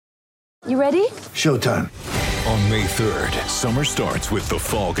You ready? Showtime. On May 3rd, summer starts with The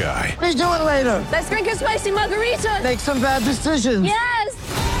Fall Guy. Let's do it later. Let's drink a spicy margarita. Make some bad decisions.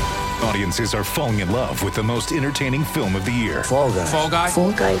 Yes! Audiences are falling in love with the most entertaining film of the year. Fall Guy. Fall Guy?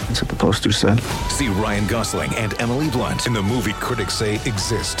 Fall guy. That's what the poster said. See Ryan Gosling and Emily Blunt in the movie critics say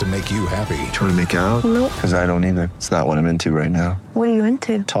exists to make you happy. Trying to make it out? Nope. Because I don't either. It's not what I'm into right now. What are you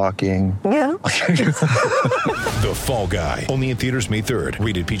into? Talking. Yeah. The Fall Guy. Only in theaters May 3rd.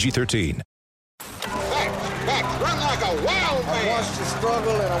 Rated PG-13. Run like a wild man. I watched you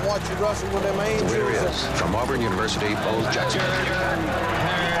struggle and I watched you wrestle with them angels. Here he is, from Auburn University, Bo Jackson.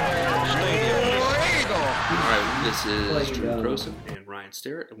 All right, this is Drew Croson and Ryan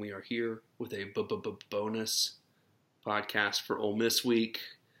Sterrett, and we are here with a bonus podcast for Ole Miss Week.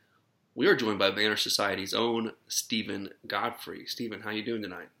 We are joined by Banner Society's own Stephen Godfrey. Stephen, how you doing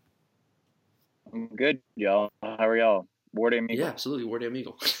tonight? I'm good, y'all. How are y'all? War Damn Eagle. Yeah, absolutely. War Damn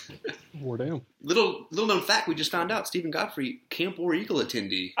Eagle. War Damn. Little known fact we just found out: Stephen Godfrey, Camp War Eagle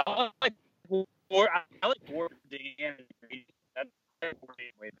attendee. I like War Damn. That's War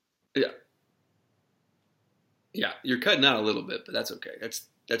Damn. Yeah, you're cutting out a little bit, but that's okay. That's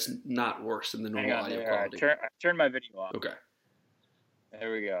not worse than the normal audio quality. I turned my video off. Okay.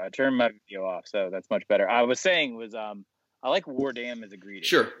 There we go. I turned my video off, so that's much better. I was saying I like War Damn as a greeting.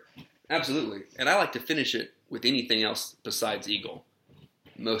 Sure. Absolutely. And I like to finish it with anything else besides Eagle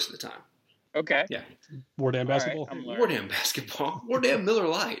most of the time. Okay. Yeah. War Damn basketball. Right, War Damn basketball. War Damn Miller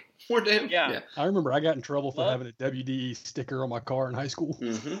Lite. War Damn. Yeah. I remember I got in trouble for having a WDE sticker on my car in high school.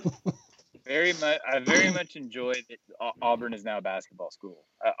 Mm-hmm. I very much enjoy that Auburn is now a basketball school.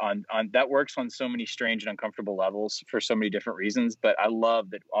 On that works on so many strange and uncomfortable levels for so many different reasons. But I love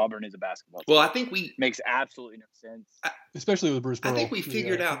that Auburn is a basketball school. Well, I think makes absolutely no sense. Especially with Bruce Pearl. I think we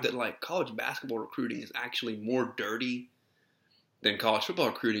figured out that like college basketball recruiting is actually more dirty than college football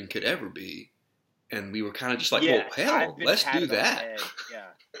recruiting could ever be. And we were kind of just like, well, hell, let's do that.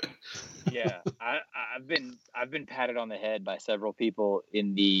 Yeah. I've been patted on the head by several people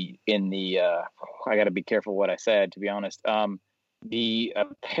in the I got to be careful what I said, to be honest. The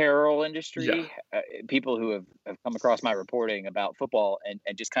apparel industry, people who have come across my reporting about football and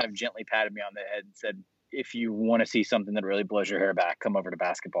just kind of gently patted me on the head and said, if you want to see something that really blows your hair back, come over to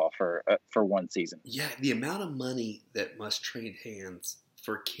basketball for one season. Yeah, the amount of money that must trade hands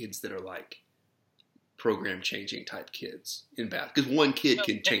for kids that are like program changing type kids in basketball, because one kid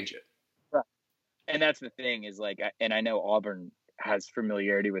can change it. Right. And that's the thing is like, and I know Auburn has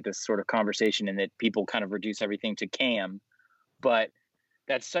familiarity with this sort of conversation and that people kind of reduce everything to Cam, but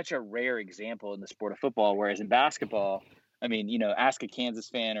that's such a rare example in the sport of football. Whereas in basketball, I mean, ask a Kansas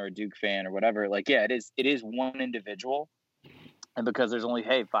fan or a Duke fan or whatever, like, yeah, it is one individual. And because there's only,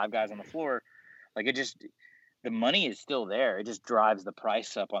 5 guys on the floor, like the money is still there. It just drives the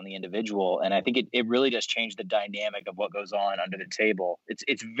price up on the individual. And I think it really does change the dynamic of what goes on under the table.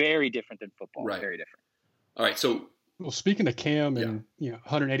 It's very different than football. Right. Very different. All right. So, well, speaking of Cam and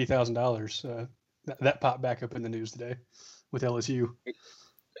 $180,000, that popped back up in the news today with LSU.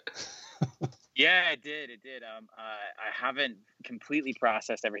 Yeah, it did. I haven't completely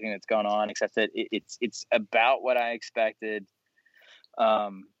processed everything that's gone on, except that it's about what I expected. I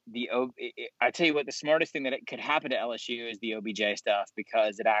tell you what, the smartest thing that could happen to LSU is the OBJ stuff,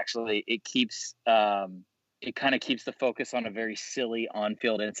 because it keeps it kind of keeps the focus on a very silly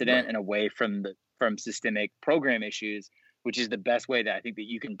on-field incident and away from systemic program issues, which is the best way that I think that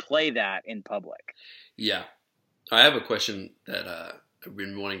you can play that in public. Yeah, I have a question that I've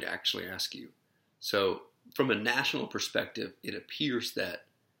been wanting to actually ask you. So, from a national perspective, it appears that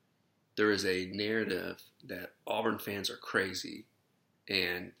there is a narrative that Auburn fans are crazy.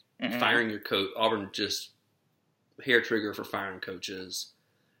 And firing your coach, Auburn just hair trigger for firing coaches.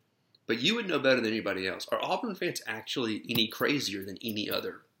 But you would know better than anybody else. Are Auburn fans actually any crazier than any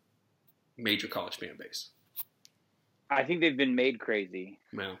other major college fan base? I think they've been made crazy.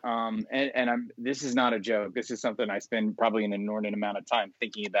 Yeah. This is not a joke. This is something I spend probably an inordinate amount of time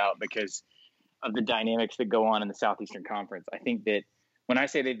thinking about because of the dynamics that go on in the Southeastern Conference. I think that when I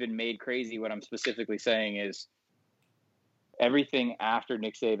say they've been made crazy, what I'm specifically saying is everything after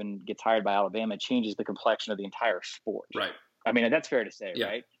Nick Saban gets hired by Alabama changes the complexion of the entire sport. Right. I mean, that's fair to say,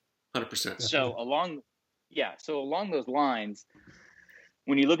 right? 100%. So along those lines,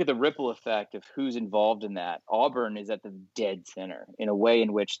 when you look at the ripple effect of who's involved in that, Auburn is at the dead center in a way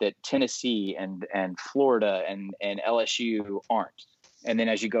in which that Tennessee and Florida and LSU aren't. And then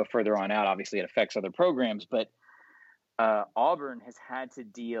as you go further on out, obviously it affects other programs, but Auburn has had to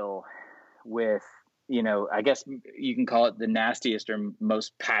deal with, I guess you can call it the nastiest or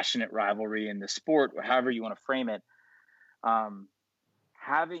most passionate rivalry in the sport, or however you want to frame it,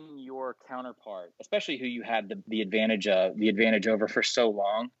 having your counterpart, especially who you had the advantage over for so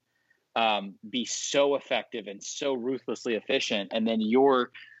long, be so effective and so ruthlessly efficient, and then your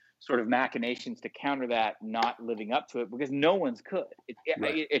sort of machinations to counter that not living up to it, because no one's could.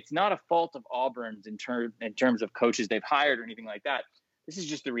 It's not a fault of Auburn's in terms of coaches they've hired or anything like that. This is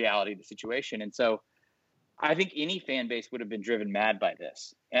just the reality of the situation. And so I think any fan base would have been driven mad by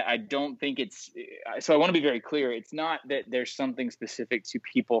this. I don't think so I want to be very clear. It's not that there's something specific to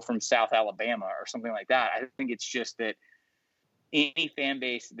people from South Alabama or something like that. I think it's just that any fan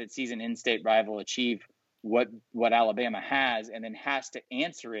base that sees an in-state rival achieve what Alabama has and then has to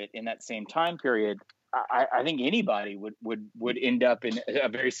answer it in that same time period, I think anybody would end up in a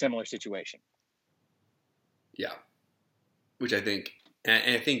very similar situation. Yeah, which I think,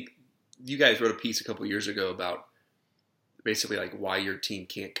 and I think you guys wrote a piece a couple years ago about basically like why your team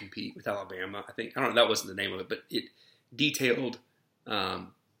can't compete with Alabama. I don't know, that wasn't the name of it, but it detailed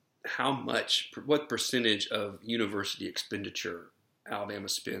what percentage of university expenditure Alabama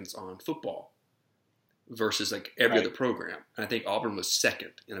spends on football versus like every other program. And I think Auburn was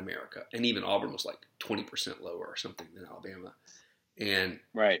second in America, and even Auburn was like 20% lower or something than Alabama. And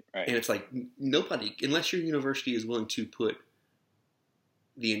right. And it's like nobody, unless your university is willing to put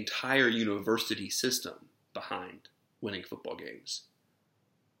the entire university system behind winning football games,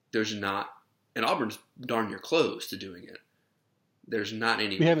 there's not, and Auburn's darn near close to doing it. There's not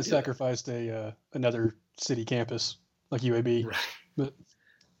any. We haven't sacrificed another city campus like UAB, right? But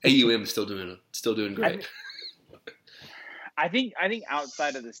AUM is still doing great. I think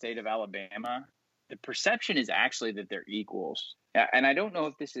outside of the state of Alabama, the perception is actually that they're equals, and I don't know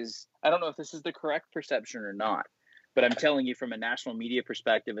if this is the correct perception or not. But I'm telling you from a national media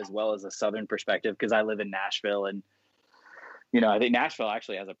perspective as well as a Southern perspective, because I live in Nashville, and I think Nashville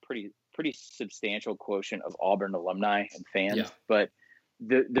actually has a pretty substantial quotient of Auburn alumni and fans. Yeah. But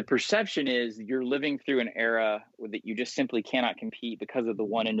the perception is you're living through an era that you just simply cannot compete because of the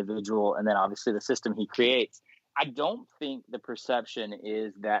one individual, and then obviously the system he creates. I don't think the perception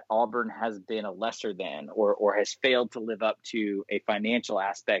is that Auburn has been a lesser than or has failed to live up to a financial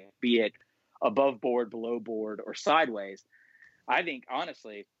aspect, be it above board, below board, or sideways. I think,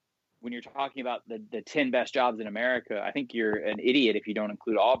 honestly, when you're talking about the 10 best jobs in America, I think you're an idiot if you don't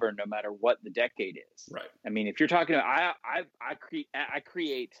include Auburn, no matter what the decade is. Right. I mean, if you're talking about, I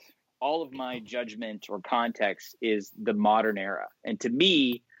create all of my judgment or context is the modern era. And to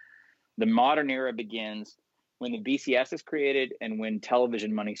me, the modern era begins when the BCS is created and when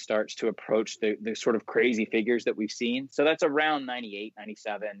television money starts to approach the sort of crazy figures that we've seen. So that's around 98,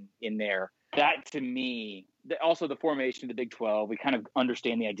 97 in there. That, to me, also the formation of the Big 12, we kind of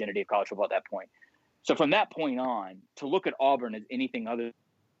understand the identity of college football at that point. So from that point on, to look at Auburn as anything other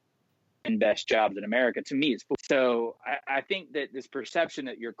than best jobs in America, to me, is so I think that this perception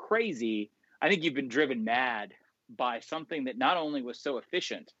that you're crazy, I think you've been driven mad by something that not only was so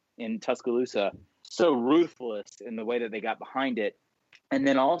efficient in Tuscaloosa, so ruthless in the way that they got behind it, and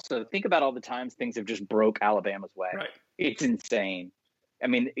then also think about all the times things have just broke Alabama's way. Right. It's insane. I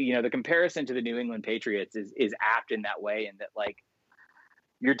mean, the comparison to the New England Patriots is apt in that way, in that, like,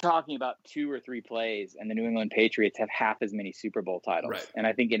 you're talking about 2 or 3 plays and the New England Patriots have half as many Super Bowl titles. Right. And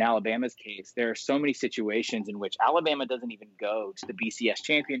I think in Alabama's case, there are so many situations in which Alabama doesn't even go to the BCS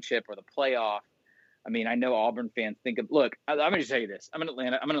championship or the playoff. I mean, I know Auburn fans think of, look, I'm going to tell you this. I'm an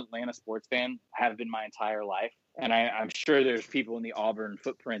Atlanta sports fan, have been my entire life. And I'm sure there's people in the Auburn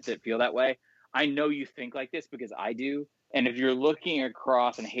footprint that feel that way. I know you think like this because I do. And if you're looking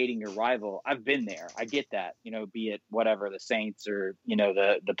across and hating your rival, I've been there. I get that, be it whatever, the Saints or,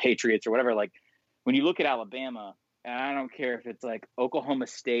 the Patriots or whatever. Like, when you look at Alabama, and I don't care if it's like Oklahoma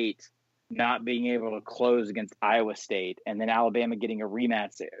State not being able to close against Iowa State and then Alabama getting a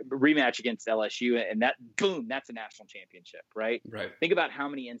rematch against LSU, and that, boom, that's a national championship, right? Right. Think about how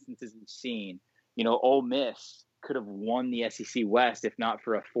many instances we've seen. Ole Miss could have won the SEC West if not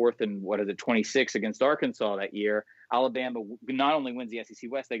for a 4th and 26 against Arkansas that year. Alabama not only wins the SEC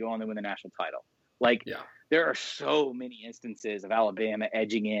West, they go on to win the national title. Like, There are so many instances of Alabama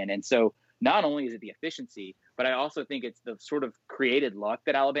edging in. And so not only is it the efficiency, but I also think it's the sort of created luck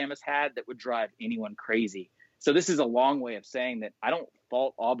that Alabama's had that would drive anyone crazy. So this is a long way of saying that I don't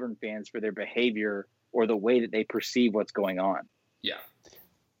fault Auburn fans for their behavior or the way that they perceive what's going on. Yeah.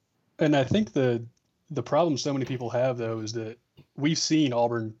 And I think the problem so many people have, though, is that we've seen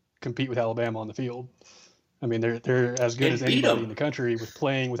Auburn compete with Alabama on the field. I mean, they're as good as anybody in the country with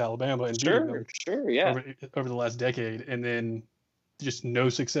playing with Alabama and beating them over the last decade. And then just no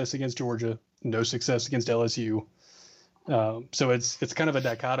success against Georgia, no success against LSU. So it's kind of a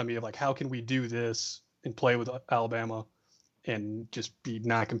dichotomy of like, how can we do this and play with Alabama and just be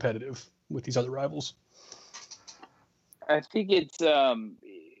non-competitive with these other rivals. I think it's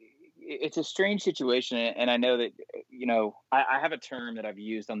a strange situation, and I know that I have a term that I've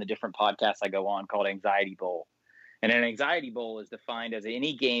used on the different podcasts I go on called anxiety bowl. And an anxiety bowl is defined as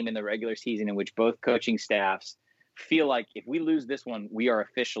any game in the regular season in which both coaching staffs feel like if we lose this one, we are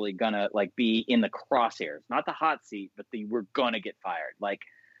officially gonna be in the crosshairs, not the hot seat, but we're gonna get fired.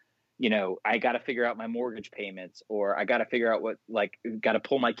 I got to figure out my mortgage payments, or I got to figure out got to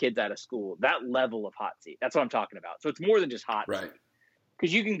pull my kids out of school. That level of hot seat. That's what I'm talking about. So it's more than just hot seat.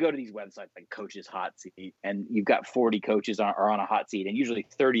 Because you can go to these websites like Coach's Hot Seat, and you've got 40 coaches are on a hot seat, and usually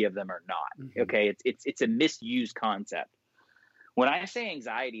 30 of them are not. Mm-hmm. Okay, it's a misused concept. When I say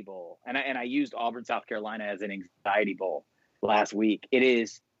anxiety bowl, and I used Auburn, South Carolina as an anxiety bowl last week, it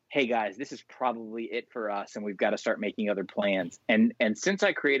is, hey guys, this is probably it for us, and we've got to start making other plans. And since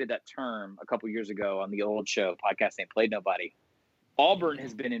I created that term a couple years ago on the old show, podcast Ain't Played Nobody, Auburn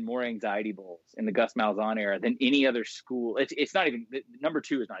has been in more anxiety bowls in the Gus Malzahn era than any other school. It's not even number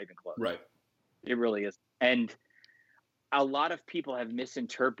 2 is not even close. Right. It really is. And a lot of people have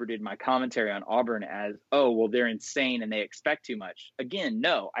misinterpreted my commentary on Auburn as, oh, well, they're insane and they expect too much. Again,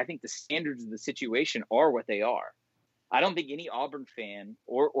 no, I think the standards of the situation are what they are. I don't think any Auburn fan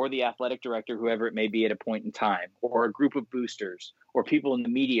or the athletic director, whoever it may be at a point in time, or a group of boosters or people in the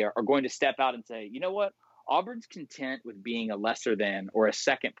media are going to step out and say, you know what? Auburn's content with being a lesser than or a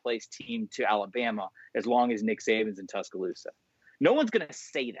second place team to Alabama as long as Nick Saban's in Tuscaloosa. No one's going to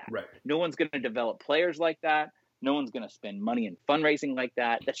say that. Right. No one's going to develop players like that. No one's going to spend money in fundraising like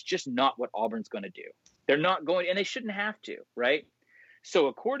that. That's just not what Auburn's going to do. They're not going, and they shouldn't have to, right? So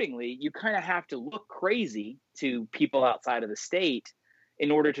accordingly, you kind of have to look crazy to people outside of the state in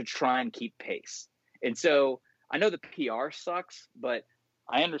order to try and keep pace. And so I know the PR sucks, but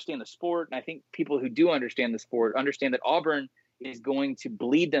I understand the sport, and I think people who do understand the sport understand that Auburn is going to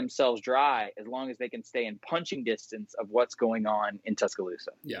bleed themselves dry as long as they can stay in punching distance of what's going on in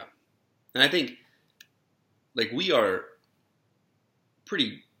Tuscaloosa. Yeah. And I think, we are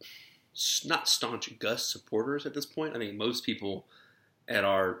pretty not staunch Gus supporters at this point. I think most people at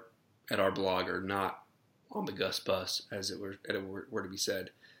our blog are not on the Gus bus, as it were to be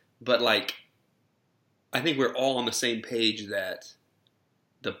said. But, I think we're all on the same page that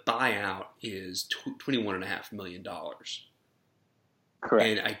the buyout is $21.5 million.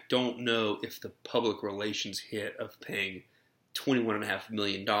 Correct. And I don't know if the public relations hit of paying $21.5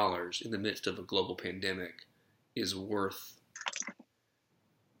 million in the midst of a global pandemic is worth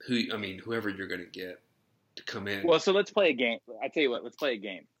whoever you're going to get to come in. Well, so let's play a game. I tell you what, let's play a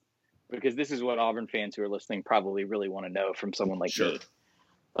game, because this is what Auburn fans who are listening probably really want to know from someone like me.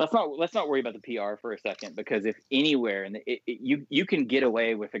 Let's not worry about the PR for a second, because if anywhere and you can get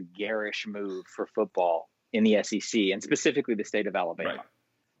away with a garish move for football in the SEC, and specifically the state of Alabama. Right.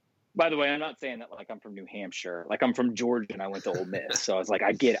 By the way, I'm not saying that I'm from New Hampshire, I'm from Georgia and I went to Ole Miss, so I was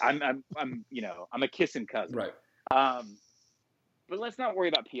I get it. I'm a kissing cousin. Right. But let's not worry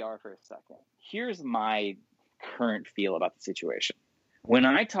about PR for a second. Here's my current feel about the situation. When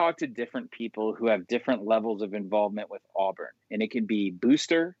I talk to different people who have different levels of involvement with Auburn, and it can be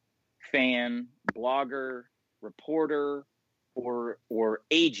booster, fan, blogger, reporter, or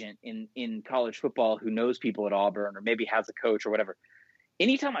agent in college football who knows people at Auburn or maybe has a coach or whatever,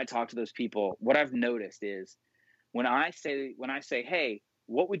 anytime I talk to those people, what I've noticed is when I say, hey,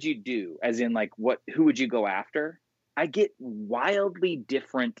 what would you do? As in who would you go after? I get wildly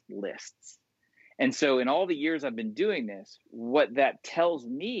different lists. And so in all the years I've been doing this, what that tells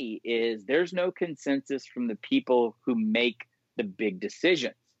me is there's no consensus from the people who make the big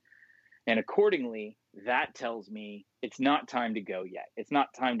decisions. And accordingly, that tells me it's not time to go yet. It's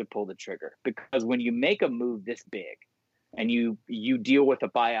not time to pull the trigger, because when you make a move this big and you deal with a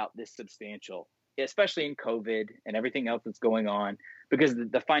buyout this substantial, especially in COVID and everything else that's going on, because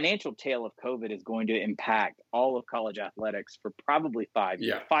the financial tail of COVID is going to impact all of college athletics for probably 5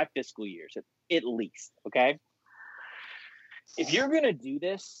 years, 5 fiscal years at least. Okay. If you're going to do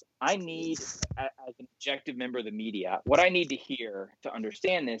this, I need, as an objective member of the media, what I need to hear to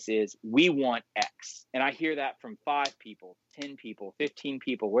understand this is we want X. And I hear that from 5 people, 10 people, 15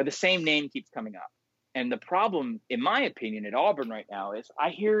 people, where the same name keeps coming up. And the problem, in my opinion, at Auburn right now is I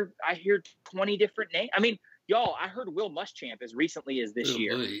hear 20 different names. I mean, y'all, I heard Will Muschamp as recently as this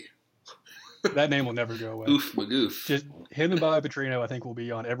year. That name will never go away. Oof, magoof. Just him and Bobby Petrino, I think, will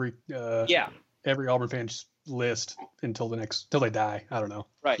be on every Auburn fan's list until they die. I don't know.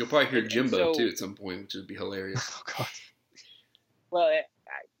 Right. You'll probably hear Jimbo too at some point, which would be hilarious. Oh God. Well,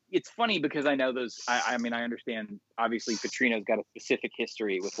 it's funny because I know those. I mean, I understand. Obviously, Petrino's got a specific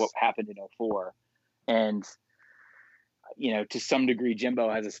history with what happened in 2004, and to some degree, Jimbo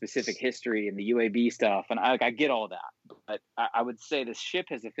has a specific history in the UAB stuff, and I get all that. But I would say the ship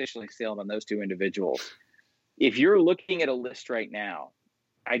has officially sailed on those two individuals. If you're looking at a list right now,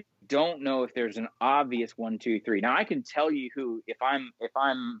 I don't know if there's an obvious 1, 2, 3. Now I can tell you who, if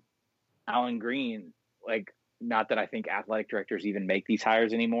I'm Alan Green, like, not that I think athletic directors even make these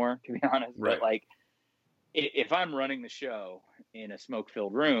hires anymore, to be honest, right. But like, if I'm running the show in a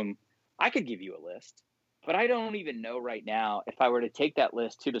smoke-filled room, I could give you a list. But I don't even know right now if I were to take that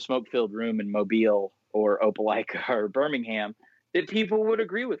list to the smoke-filled room in Mobile or Opelika or Birmingham, that people would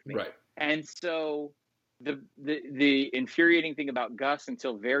agree with me. Right. And so the infuriating thing about Gus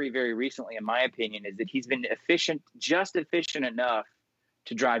until very, very recently, in my opinion, is that he's been just efficient enough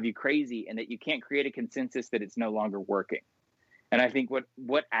to drive you crazy, and that you can't create a consensus that it's no longer working. And I think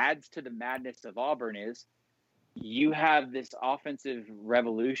what adds to the madness of Auburn is you have this offensive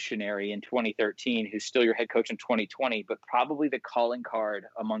revolutionary in 2013 who's still your head coach in 2020, but probably the calling card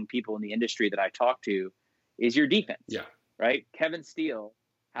among people in the industry that I talk to is your defense. Yeah. Right? Kevin Steele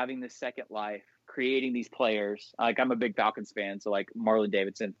having this second life, creating these players. Like, I'm a big Falcons fan, so like Marlon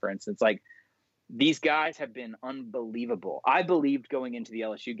Davidson, for instance, like, these guys have been unbelievable. I believed going into the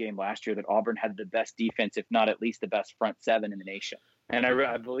LSU game last year that Auburn had the best defense, if not at least the best front seven in the nation. And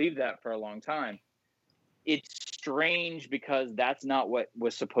I believed that for a long time. It's strange because that's not what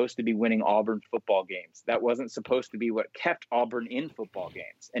was supposed to be winning Auburn football games. That wasn't supposed to be what kept Auburn in football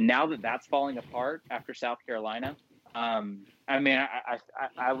games. And now that that's falling apart after South Carolina, I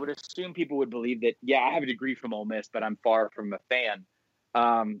would assume people would believe that, yeah, I have a degree from Ole Miss, but I'm far from a fan.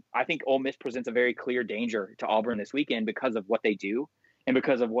 I think Ole Miss presents a very clear danger to Auburn this weekend because of what they do and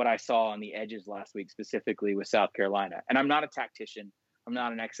because of what I saw on the edges last week, specifically with South Carolina. And I'm not a tactician. I'm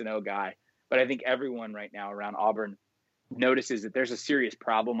not an X and O guy. But I think everyone right now around Auburn notices that there's a serious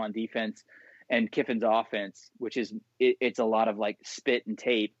problem on defense, and Kiffin's offense, which is it's a lot of like spit and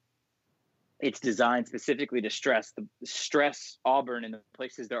tape. It's designed specifically to stress Auburn in the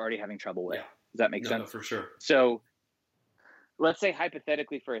places they're already having trouble with. Yeah. Does that make sense? No, for sure. So let's say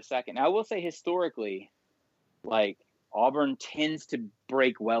hypothetically for a second. Now, I will say historically, like, Auburn tends to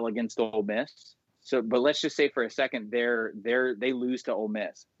break well against Ole Miss. So, but let's just say for a second, they lose to Ole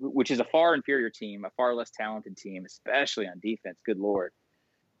Miss, which is a far inferior team, a far less talented team, especially on defense. Good Lord.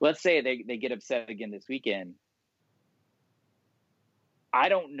 Let's say they get upset again this weekend. I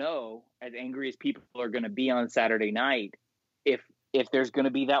don't know, as angry as people are going to be on Saturday night, if there's going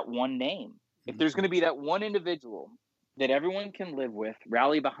to be that one name, if there's going to be that one individual that everyone can live with,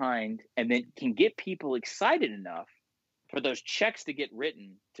 rally behind, and then can get people excited enough for those checks to get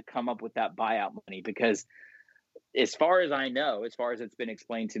written to come up with that buyout money. Because as far as I know, as far as it's been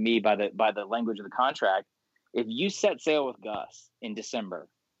explained to me by the language of the contract, if you set sail with Gus in December,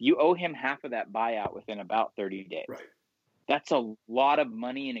 you owe him half of that buyout within about 30 days. Right. That's a lot of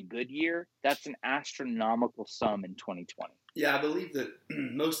money in a good year. That's an astronomical sum in 2020. Yeah, I believe that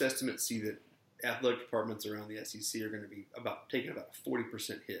most estimates see that athletic departments around the SEC are going to be taking about a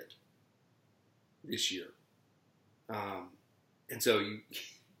 40% hit this year. And so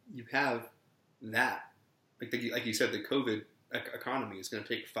you have that, like you said, the COVID economy is going to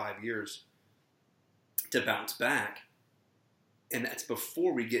take 5 years to bounce back, and that's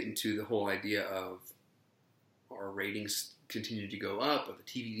before we get into the whole idea of our ratings continue to go up, or the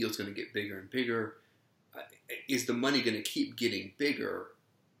TV deal is going to get bigger and bigger. Is the money going to keep getting bigger,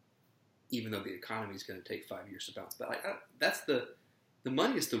 even though the economy is going to take 5 years to bounce back? That's the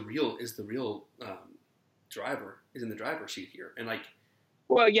money is the real driver, is in the driver's seat here. And like,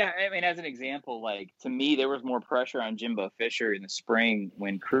 well, yeah, I mean, as an example, like, to me, there was more pressure on Jimbo Fisher in the spring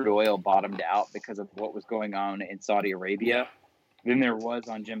when crude oil bottomed out because of what was going on in Saudi Arabia than there was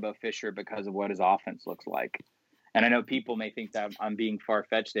on Jimbo Fisher because of what his offense looks like. And I know people may think that I'm being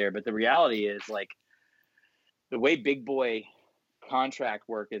far-fetched there, but the reality is, like, the way big boy contract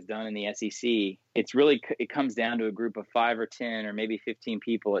work is done in the SEC, it comes down to a group of 5 or 10 or maybe 15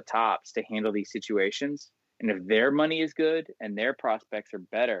 people at tops to handle these situations. And if their money is good and their prospects are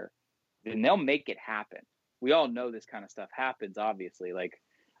better, then they'll make it happen. We all know this kind of stuff happens, obviously. Like,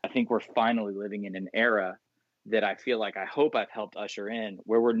 I think we're finally living in an era that I feel like I hope I've helped usher in,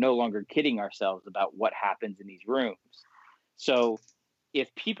 where we're no longer kidding ourselves about what happens in these rooms. So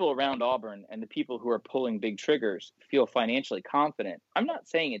if people around Auburn and the people who are pulling big triggers feel financially confident, I'm not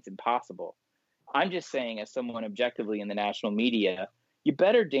saying it's impossible. I'm just saying, as someone objectively in the national media, you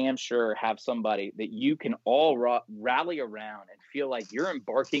better damn sure have somebody that you can all rally around and feel like you're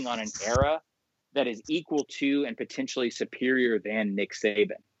embarking on an era that is equal to and potentially superior than Nick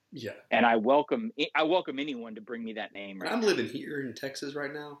Saban. yeah. And I welcome anyone to bring me that name. Right I'm now. living here in Texas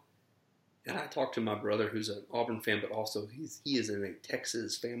right now, And I talked to my brother, who's an Auburn fan, but also he is in a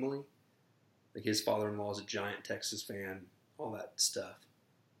Texas family. Like his father-in-law is a giant Texas fan, all that stuff.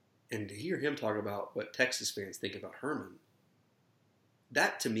 And to hear him talk about what Texas fans think about Herman,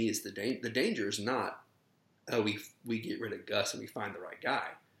 that to me is the danger is not, oh, we get rid of Gus and we find the right guy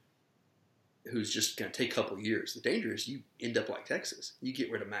who's just going to take a couple of years. The danger is you end up like Texas. You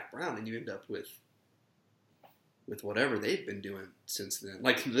get rid of Mack Brown and you end up with whatever they've been doing since then.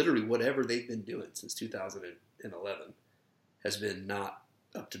 Like literally whatever they've been doing since 2011 has been not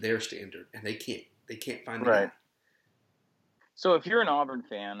up to their standard, and they can't find the guy. So if you're an Auburn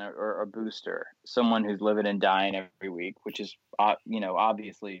fan or a booster, someone who's living and dying every week, which is,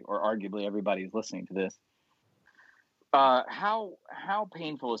 obviously or arguably everybody who's listening to this, how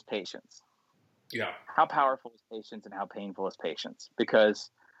painful is patience? Yeah. How powerful is patience and how painful is patience? Because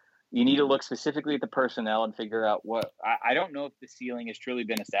you need to look specifically at the personnel and figure out what – I don't know if the ceiling has truly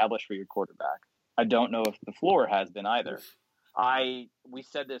been established for your quarterback. I don't know if the floor has been either. We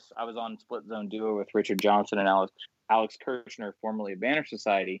said this – I was on Split Zone Duo with Richard Johnson and Alex Kirshner, formerly of Banner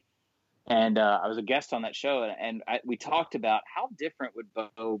Society, and I was a guest on that show, and we talked about how different would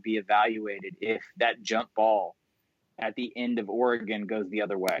Bo be evaluated if that jump ball at the end of Oregon goes the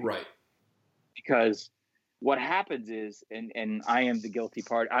other way. Right. Because – what happens is, and I am the guilty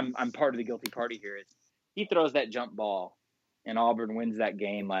party. I'm part of the guilty party here. Is he throws that jump ball, and Auburn wins that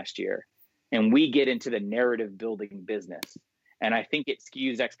game last year, and we get into the narrative building business. And I think it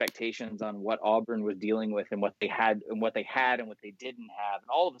skews expectations on what Auburn was dealing with and what they had and what they didn't have. And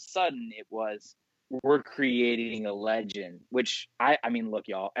all of a sudden, it was we're creating a legend. Which I mean, look,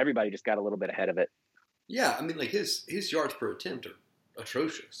 y'all, everybody just got a little bit ahead of it. Yeah, I mean, like his yards per attempt are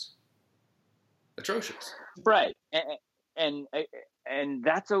atrocious. Right. And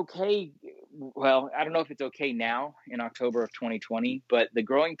that's okay. Well, I don't know if it's okay now in October of 2020, but the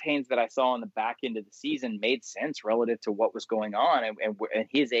growing pains that I saw on the back end of the season made sense relative to what was going on and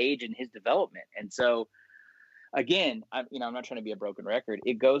his age and his development. And so, again, I'm not trying to be a broken record.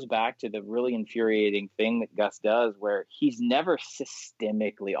 It goes back to the really infuriating thing that Gus does where he's never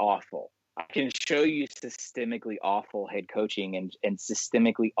systemically awful. I can show you systemically awful head coaching and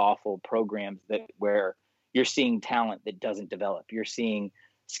systemically awful programs where you're seeing talent that doesn't develop. You're seeing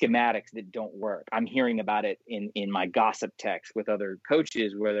schematics that don't work. I'm hearing about it in my gossip text with other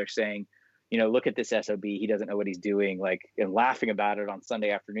coaches where they're saying, look at this SOB. He doesn't know what he's doing, and laughing about it on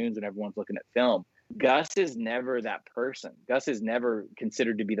Sunday afternoons when everyone's looking at film. Gus is never that person. Gus is never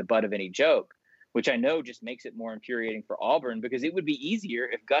considered to be the butt of any joke, which I know just makes it more infuriating for Auburn because it would be easier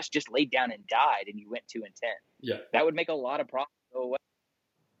if Gus just laid down and died and you went 2-10. Yeah. That would make a lot of problems go away.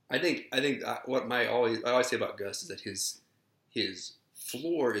 I think what I always say about Gus is that his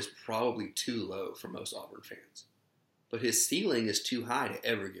floor is probably too low for most Auburn fans, but his ceiling is too high to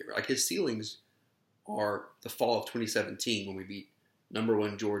ever get right. Like his ceilings are the fall of 2017 when we beat number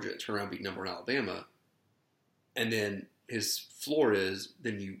 1 Georgia and turn around and beat number 1 Alabama, and then his floor is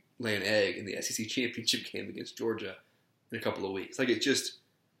then you lay an egg in the SEC championship game against Georgia in a couple of weeks. Like it's just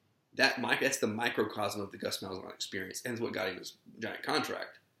that's the microcosm of the Gus Malzahn experience, and it's what got him his giant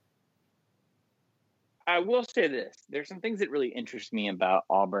contract. I will say this. There's some things that really interest me about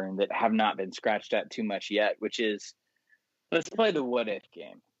Auburn that have not been scratched at too much yet, which is, let's play the what-if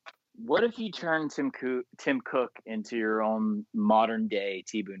game. What if you turn Tim Cook into your own modern-day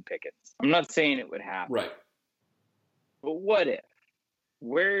T. Boone Pickens? I'm not saying it would happen. Right. But what if?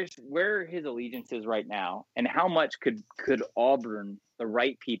 Where are his allegiances right now, and how much could Auburn, the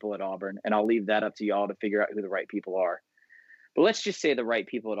right people at Auburn, and I'll leave that up to y'all to figure out who the right people are, but let's just say the right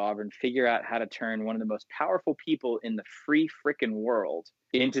people at Auburn figure out how to turn one of the most powerful people in the free frickin' world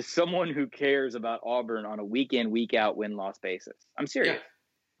into someone who cares about Auburn on a week in, week out, win-loss basis. I'm serious. Yeah.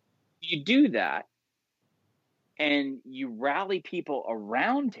 You do that, and you rally people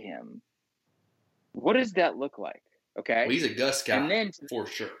around him. What does that look like? Okay. Well, he's a Gus guy, and then, for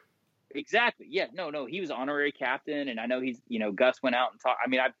sure. Exactly. Yeah. No. He was honorary captain, and I know he's. Gus went out and talked. I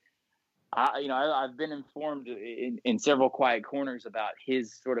mean, I've been informed in several quiet corners about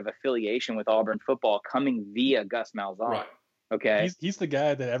his sort of affiliation with Auburn football coming via Gus Malzahn. Right. Okay. He's the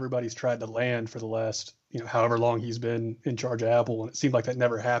guy that everybody's tried to land for the last however long he's been in charge of Apple, and it seemed like that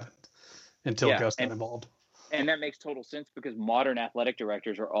never happened until Gus got involved. And that makes total sense because modern athletic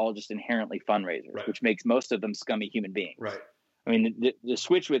directors are all just inherently fundraisers, right, which makes most of them scummy human beings. Right. I mean, the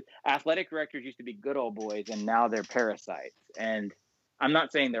switch with athletic directors used to be good old boys, and now they're parasites. And I'm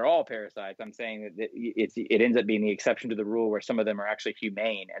not saying they're all parasites. I'm saying that it ends up being the exception to the rule where some of them are actually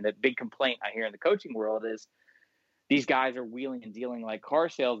humane. And the big complaint I hear in the coaching world is these guys are wheeling and dealing like car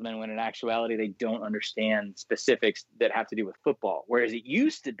salesmen when in actuality they don't understand specifics that have to do with football. Whereas it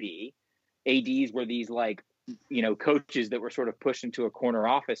used to be ADs were these like, coaches that were sort of pushed into a corner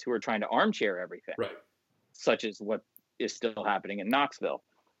office who were trying to armchair everything, Right. such as what is still happening in Knoxville.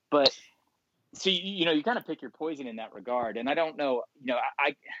 But so, you kind of pick your poison in that regard. And I don't know,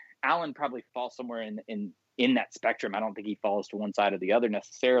 Allen probably falls somewhere in that spectrum. I don't think he falls to one side or the other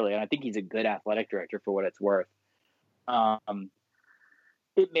necessarily. And I think he's a good athletic director for what it's worth.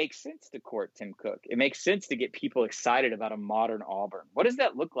 It makes sense to court Tim Cook. It makes sense to get people excited about a modern Auburn. What does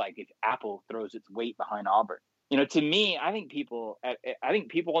that look like if Apple throws its weight behind Auburn? To me, I think people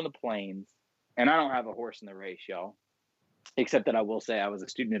on the Plains, and I don't have a horse in the race, y'all, except that I will say I was a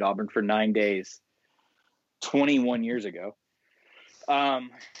student at Auburn for 9 days, 21 years ago. God,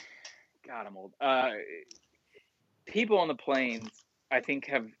 I'm old. People on the Plains, I think,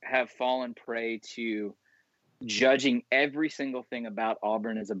 have fallen prey to judging every single thing about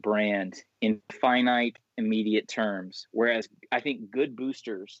Auburn as a brand in finite, immediate terms. Whereas I think good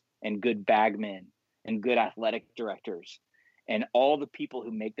boosters and good bagmen and good athletic directors and all the people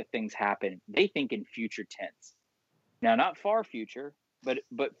who make the things happen, they think in future tense. Now, not far future, but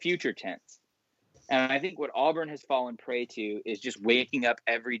future tense. And I think what Auburn has fallen prey to is just waking up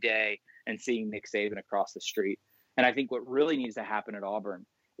every day and seeing Nick Saban across the street. And I think what really needs to happen at Auburn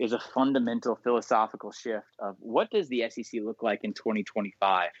is a fundamental philosophical shift of what does the SEC look like in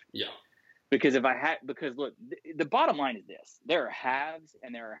 2025? Yeah. Because look, the bottom line is this: there are haves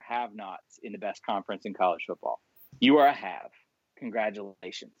and there are have-nots in the best conference in college football. You are a have.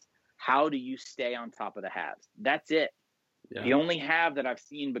 Congratulations. How do you stay on top of the haves? That's it. Yeah. The only have that I've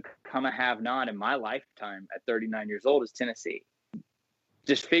seen become a have-not in my lifetime at 39 years old is Tennessee.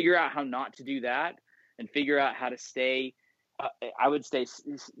 Just figure out how not to do that and figure out how to stay. I would stay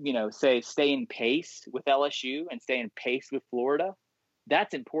in pace with LSU and stay in pace with Florida.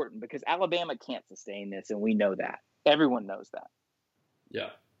 That's important because Alabama can't sustain this, and we know that. Everyone knows that. Yeah.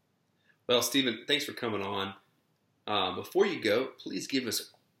 Well, Stephen, thanks for coming on. Before you go, please give us a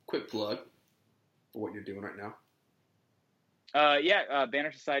quick plug for what you're doing right now.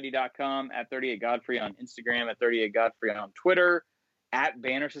 Bannersociety.com, at 38 Godfrey on Instagram, at 38 Godfrey on Twitter. At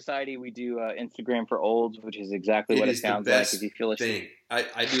Banner Society, we do Instagram for Olds, which is exactly what it sounds like. If you feel thing,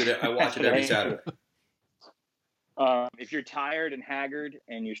 I do it. I watch it every Saturday. If you're tired and haggard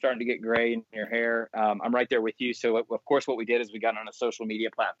and you're starting to get gray in your hair, I'm right there with you. So, of course, what we did is we got on a social media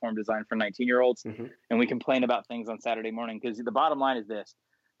platform designed for 19-year-olds, and we complain about things on Saturday morning because the bottom line is this.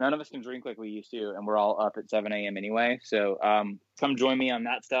 None of us can drink like we used to, and we're all up at 7 a.m. anyway. So come join me on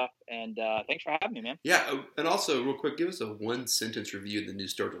that stuff, and thanks for having me, man. Yeah, and also, real quick, give us a one-sentence review of the new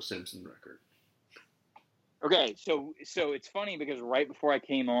Sturgill Simpson record. Okay, so it's funny because right before I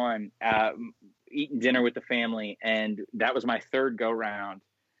came on, eating dinner with the family, and that was my third go-round,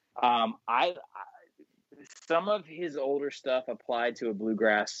 some of his older stuff applied to a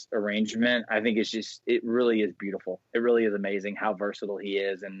bluegrass arrangement, I think it really is beautiful. It really is amazing how versatile he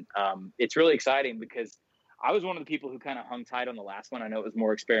is. And it's really exciting because I was one of the people who kind of hung tight on the last one. I know it was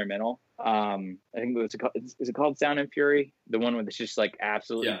more experimental. I think is it called Sound and Fury? The one where it's just like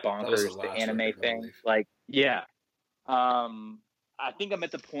absolutely bonkers, the anime thing. Like, yeah. I think I'm at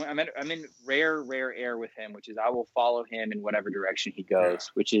the point I'm in rare air with him, which is I will follow him in whatever direction he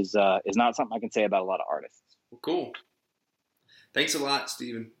goes, which is not something I can say about a lot of artists. Well, cool. Thanks a lot,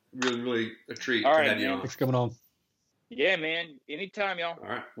 Stephen. Really, really a treat to have you on. Thanks for coming on. Yeah, man. Anytime, y'all. All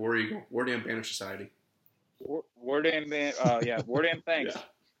right. War Eagle. War Damn Banner Society. War Damn, thanks. Yeah.